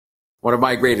One of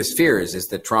my greatest fears is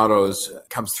that Toronto's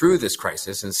comes through this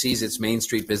crisis and sees its Main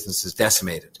Street businesses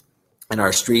decimated and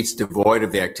our streets devoid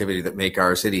of the activity that make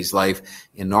our city's life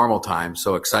in normal times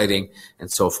so exciting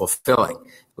and so fulfilling.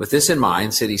 With this in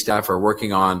mind, city staff are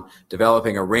working on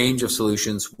developing a range of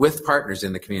solutions with partners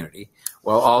in the community,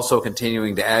 while also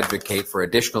continuing to advocate for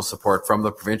additional support from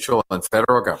the provincial and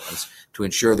federal governments to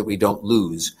ensure that we don't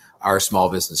lose our small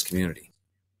business community.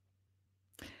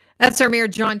 That's our Mayor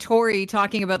John Tory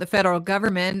talking about the federal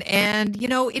government. And,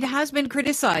 it has been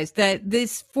criticized that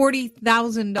this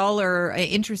 $40,000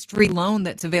 interest-free loan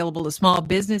that's available to small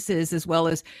businesses, as well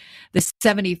as the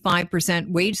 75%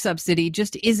 wage subsidy,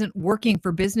 just isn't working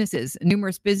for businesses.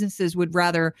 Numerous businesses would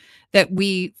rather that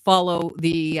we follow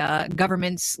the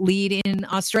government's lead in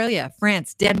Australia,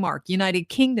 France, Denmark, United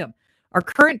Kingdom. Our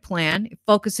current plan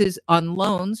focuses on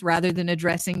loans rather than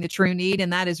addressing the true need,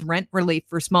 and that is rent relief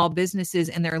for small businesses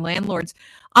and their landlords.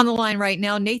 On the line right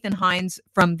now, Nathan Hines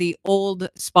from the Old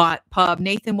Spot Pub.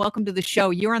 Nathan, welcome to the show.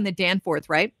 You're on the Danforth,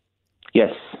 right?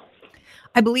 Yes.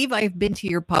 I believe I've been to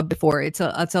your pub before. It's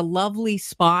a lovely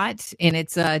spot, and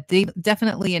it's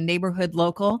definitely a neighborhood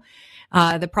local.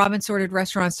 The province ordered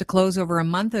restaurants to close over a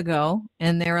month ago,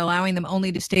 and they're allowing them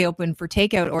only to stay open for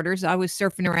takeout orders. I was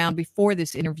surfing around before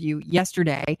this interview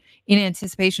yesterday in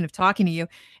anticipation of talking to you,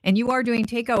 and you are doing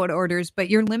takeout orders, but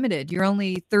you're limited. You're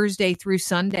only Thursday through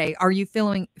Sunday. Are you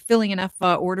filling enough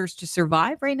orders to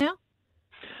survive right now?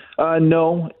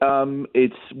 No,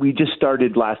 we just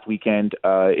started last weekend.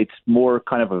 It's more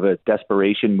kind of a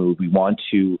desperation move.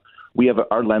 We have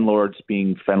our landlords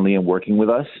being friendly and working with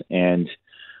us, and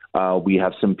we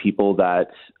have some people that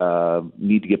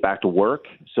need to get back to work.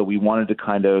 So we wanted to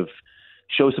kind of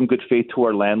show some good faith to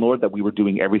our landlord that we were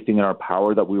doing everything in our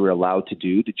power that we were allowed to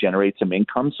do to generate some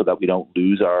income so that we don't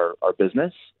lose our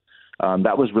business.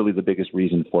 That was really the biggest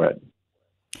reason for it.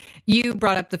 You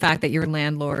brought up the fact that your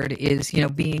landlord is,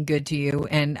 being good to you.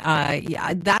 And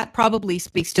that probably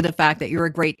speaks to the fact that you're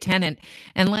a great tenant.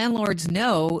 And landlords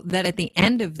know that at the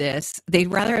end of this,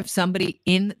 they'd rather have somebody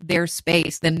in their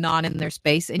space than not in their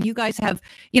space. And you guys have,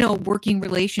 a working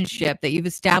relationship that you've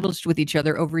established with each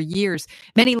other over years.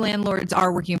 Many landlords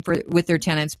are working with their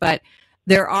tenants, but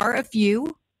there are a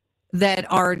few that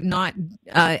are not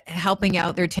helping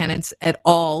out their tenants at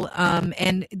all.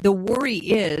 And the worry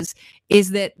is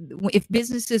that if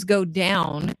businesses go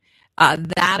down,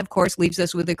 that, of course, leaves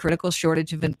us with a critical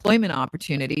shortage of employment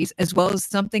opportunities, as well as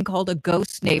something called a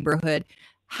ghost neighborhood.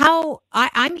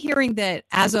 I'm hearing that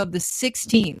as of the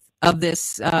 16th of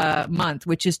this month,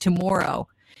 which is tomorrow,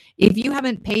 if you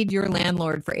haven't paid your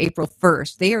landlord for April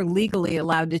 1st, they are legally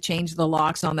allowed to change the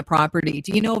locks on the property.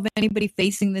 Do you know of anybody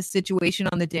facing this situation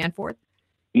on the Danforth?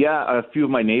 Yeah, a few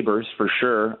of my neighbors for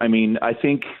sure. I mean, I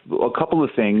think a couple of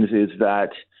things is that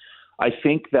I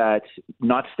think that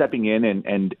not stepping in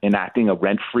and enacting a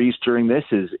rent freeze during this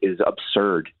is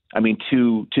absurd. I mean,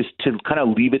 to kind of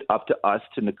leave it up to us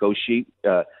to negotiate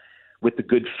with the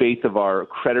good faith of our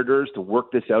creditors to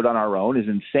work this out on our own is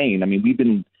insane. I mean, we've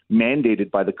been mandated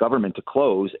by the government to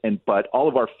close, but all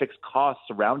of our fixed costs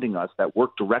surrounding us that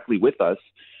work directly with us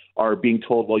are being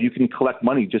told, well, you can collect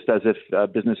money just as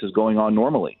if business is going on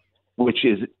normally, which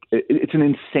is it's an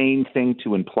insane thing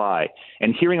to imply.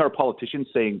 And hearing our politicians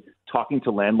talking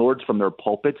to landlords from their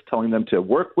pulpits, telling them to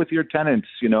work with your tenants,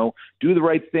 do the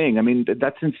right thing. I mean,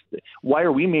 why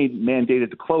are we mandated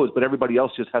to close, but everybody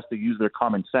else just has to use their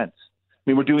common sense? I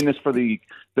mean, we're doing this for the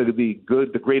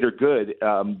good, the greater good,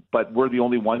 but we're the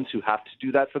only ones who have to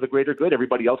do that for the greater good.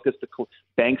 Everybody else gets to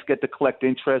banks get to collect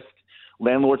interest,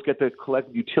 landlords get to collect,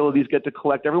 utilities get to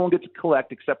collect, everyone gets to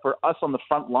collect except for us on the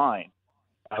front line.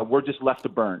 We're just left to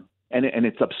burn, and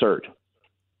it's absurd.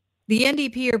 The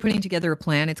NDP are putting together a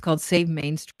plan. It's called Save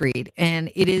Main Street,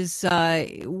 and it is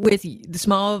with the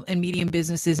small and medium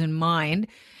businesses in mind.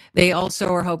 They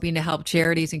also are hoping to help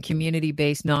charities and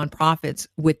community-based nonprofits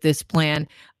with this plan.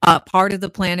 Part of the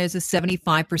plan is a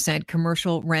 75%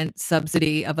 commercial rent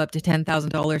subsidy of up to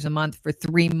 $10,000 a month for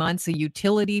 3 months, a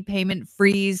utility payment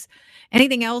freeze.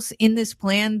 Anything else in this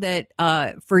plan that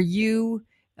for you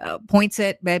points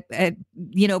at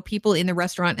people in the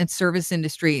restaurant and service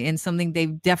industry and something they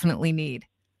definitely need?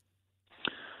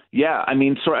 Yeah, I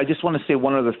mean, sorry, I just want to say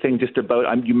one other thing just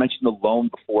about, you mentioned the loan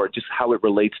before, just how it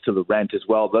relates to the rent as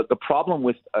well. The problem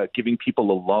with giving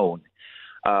people a loan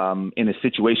in a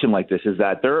situation like this is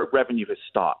that their revenue has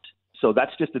stopped. So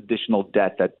that's just additional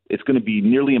debt that it's going to be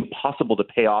nearly impossible to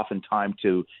pay off in time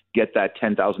to get that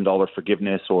 $10,000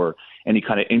 forgiveness or any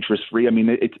kind of interest free. I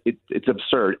mean, it's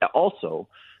absurd. Also,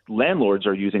 landlords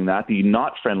are using that. The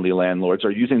not friendly landlords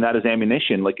are using that as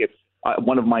ammunition. Like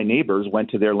one of my neighbors went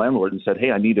to their landlord and said,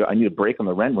 "Hey, I need a break on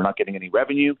the rent. We're not getting any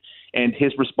revenue." And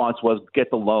his response was, "Get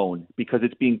the loan," because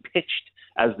it's being pitched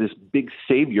as this big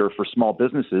savior for small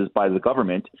businesses by the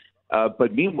government.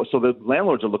 But meanwhile, so the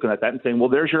landlords are looking at that and saying, "Well,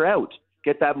 there's your out.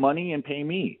 Get that money and pay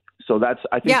me." So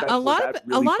I think a lot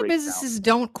of businesses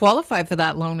don't qualify for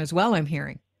that loan as well, I'm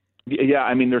hearing. Yeah,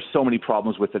 I mean, there's so many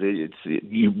problems with it.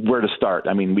 Where to start?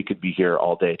 I mean, we could be here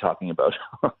all day talking about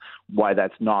why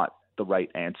that's not the right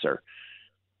answer.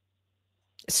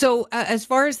 So as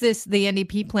far as the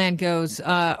NDP plan goes,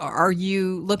 are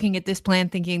you looking at this plan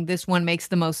thinking this one makes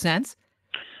the most sense?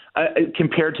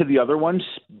 Compared to the other ones,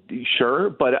 sure.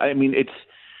 But I mean,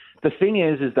 the thing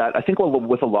is that I think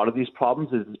with a lot of these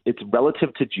problems is it's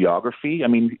relative to geography. I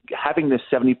mean, having this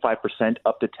 75%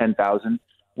 up to 10,000.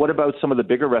 What about some of the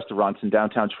bigger restaurants in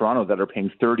downtown Toronto that are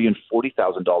paying $30,000 and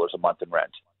 $40,000 a month in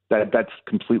rent? That's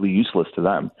completely useless to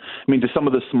them. I mean, to some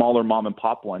of the smaller mom and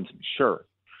pop ones, sure.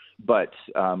 But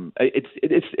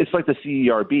it's like the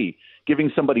CERB giving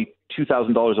somebody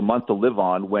 $2,000 a month to live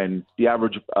on when the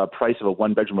average price of a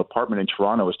one-bedroom apartment in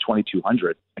Toronto is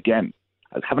 $2,200. Again,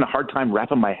 I was having a hard time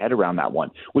wrapping my head around that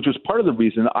one, which was part of the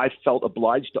reason I felt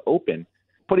obliged to open,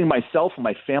 putting myself and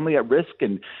my family at risk.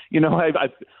 And I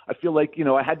feel like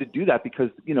I had to do that because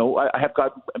I have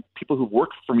got people who've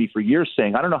worked for me for years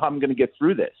saying, "I don't know how I'm going to get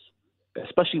through this,"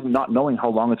 especially not knowing how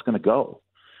long it's going to go.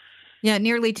 Yeah,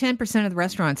 nearly 10% of the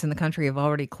restaurants in the country have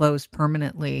already closed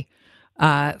permanently.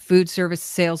 Food service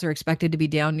sales are expected to be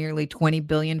down nearly $20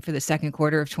 billion for the second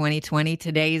quarter of 2020.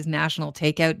 Today is National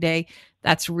Takeout Day.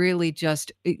 That's really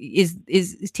just is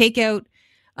takeout.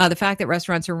 The fact that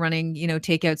restaurants are running,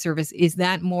 takeout service, is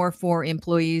that more for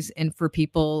employees and for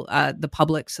people, the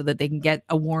public, so that they can get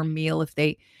a warm meal if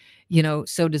they,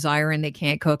 so desire and they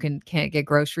can't cook and can't get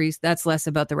groceries? That's less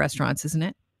about the restaurants, isn't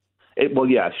it? Well,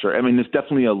 yeah, sure. I mean, it's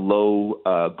definitely a low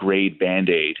grade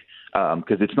Band-Aid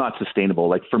because it's not sustainable.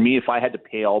 Like for me, if I had to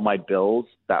pay all my bills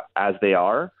that as they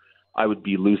are, I would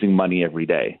be losing money every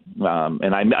day.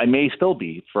 And I may still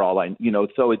be for all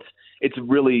so it's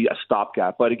really a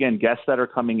stopgap. But again, guests that are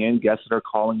coming in, guests that are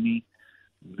calling me,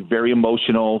 very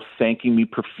emotional, thanking me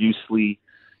profusely.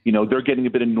 They're getting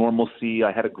a bit of normalcy.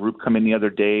 I had a group come in the other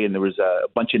day and there was a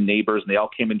bunch of neighbors and they all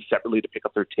came in separately to pick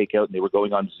up their takeout and they were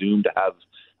going on Zoom to have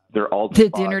their all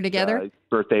dinner together,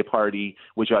 birthday party,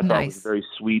 which I thought was very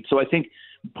sweet. So I think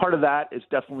part of that is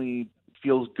definitely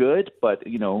feels good, but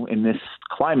in this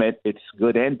climate, it's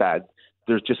good and bad.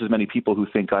 There's just as many people who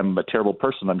think I'm a terrible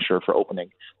person, I'm sure, for opening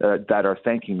that are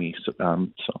thanking me. So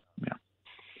yeah.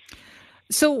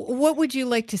 So what would you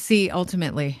like to see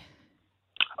ultimately?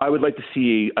 I would like to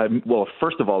see,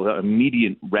 first of all, an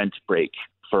immediate rent break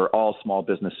for all small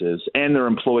businesses and their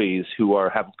employees who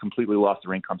have completely lost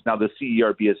their incomes. Now, the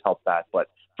CERB has helped that, but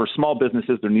for small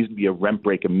businesses, there needs to be a rent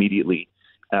break immediately.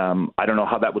 I don't know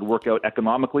how that would work out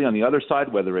economically on the other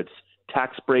side, whether it's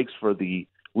tax breaks for the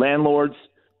landlords.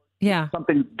 Yeah.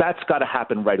 Something that's got to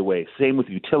happen right away. Same with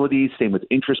utilities, same with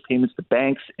interest payments to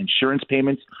banks, insurance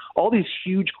payments, all these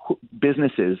huge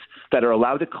businesses that are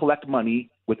allowed to collect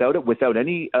money without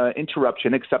any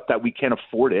interruption, except that we can't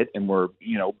afford it and we're,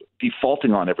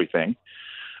 defaulting on everything.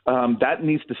 That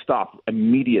needs to stop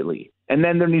immediately. And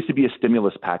then there needs to be a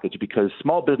stimulus package because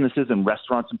small businesses and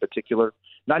restaurants in particular,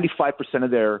 95%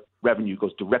 of their revenue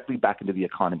goes directly back into the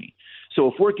economy. So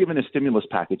if we're given a stimulus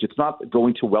package, it's not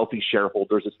going to wealthy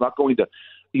shareholders. It's not going to,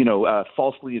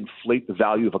 falsely inflate the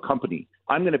value of a company.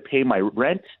 I'm going to pay my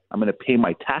rent. I'm going to pay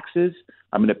my taxes.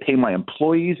 I'm going to pay my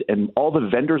employees and all the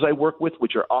vendors I work with,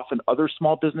 which are often other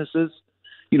small businesses.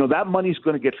 That money is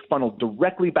going to get funneled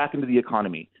directly back into the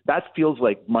economy. That feels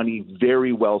like money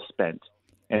very well spent.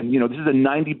 And, this is a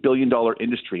 $90 billion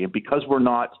industry. And because we're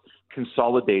not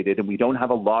consolidated and we don't have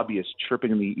a lobbyist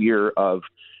chirping in the ear of,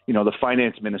 the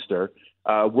finance minister,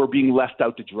 we're being left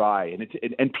out to dry.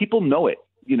 And people know it.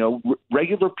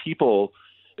 Regular people,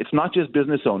 it's not just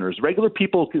business owners. Regular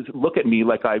people look at me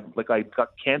like I got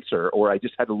cancer or I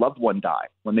just had a loved one die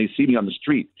when they see me on the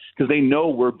street because they know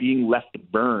we're being left to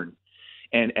burn.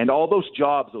 And all those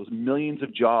jobs, those millions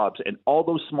of jobs and all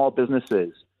those small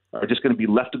businesses are just going to be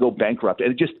left to go bankrupt.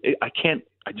 And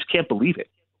I just can't believe it.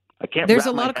 I can't. There's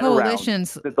a lot of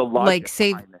coalitions like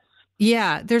Save.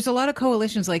 Yeah, there's a lot of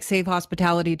coalitions like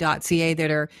SaveHospitality.ca that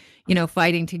are,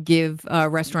 fighting to give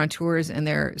restaurateurs and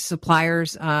their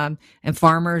suppliers and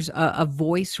farmers a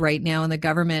voice right now in the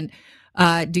government.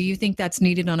 Do you think that's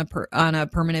needed on a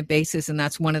permanent basis? And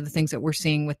that's one of the things that we're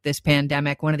seeing with this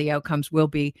pandemic. One of the outcomes will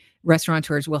be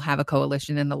restaurateurs will have a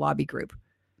coalition in the lobby group.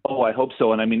 Oh, I hope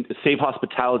so. And I mean, Save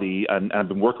Hospitality, and I've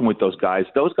been working with those guys.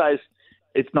 Those guys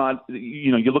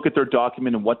you look at their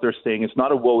document and what they're saying. It's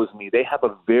not a woe is me. They have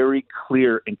a very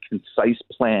clear and concise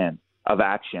plan of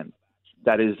action.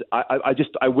 That is,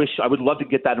 I would love to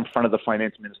get that in front of the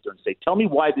finance minister and say, tell me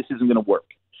why this isn't going to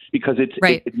work, because it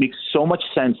makes so much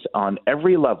sense on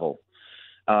every level,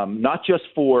 not just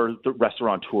for the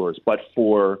restaurateurs, but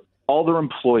for all their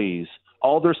employees,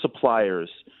 all their suppliers,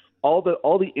 all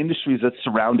the industries that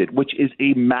surround it, which is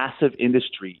a massive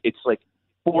industry. It's like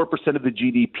 4% of the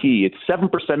GDP. It's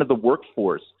 7% of the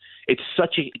workforce.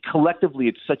 Collectively,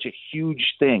 it's such a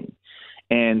huge thing.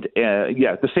 And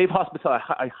the Save Hospitality,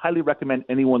 I highly recommend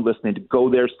anyone listening to go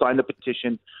there, sign the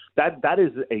petition. That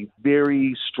is a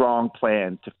very strong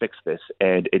plan to fix this,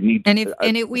 and it needs.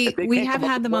 We have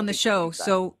had them on the show,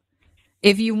 so.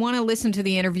 If you want to listen to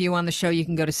the interview on the show, you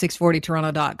can go to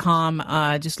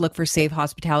 640toronto.com. Just look for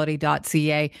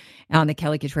savehospitality.ca on the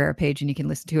Kelly Cutrara page, and you can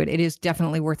listen to it. It is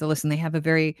definitely worth a listen. They have a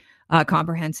very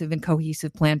comprehensive and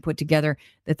cohesive plan put together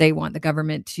that they want the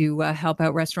government to help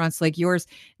out restaurants like yours.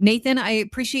 Nathan, I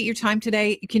appreciate your time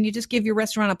today. Can you just give your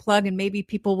restaurant a plug, and maybe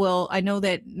people will, I know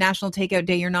that National Takeout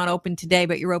Day, you're not open today,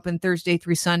 but you're open Thursday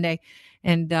through Sunday.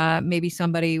 And maybe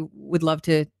somebody would love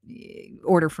to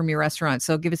order from your restaurant.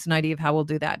 So give us an idea of how we'll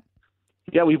do that.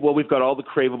 Yeah, we've got all the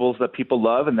cravables that people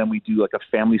love, and then we do like a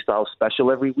family style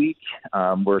special every week.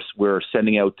 We're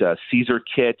sending out Caesar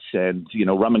kits and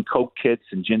rum and Coke kits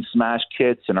and gin smash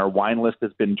kits, and our wine list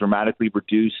has been dramatically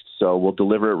reduced. So we'll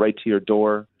deliver it right to your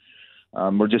door.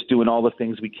 We're just doing all the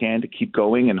things we can to keep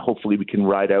going, and hopefully we can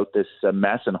ride out this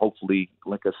mess. And hopefully,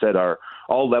 like I said,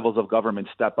 all levels of government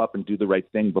step up and do the right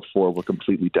thing before we're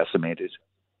completely decimated.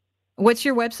 What's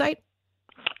your website?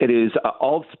 It is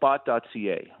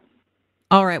aldspot.ca.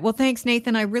 All right. Well, thanks,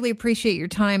 Nathan. I really appreciate your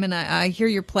time, and I hear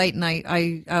your plight, and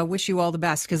I wish you all the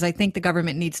best, because I think the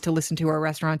government needs to listen to our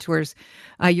restaurateurs.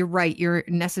 You're right. You're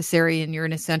necessary, and you're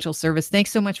an essential service.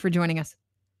 Thanks so much for joining us.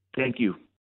 Thank you.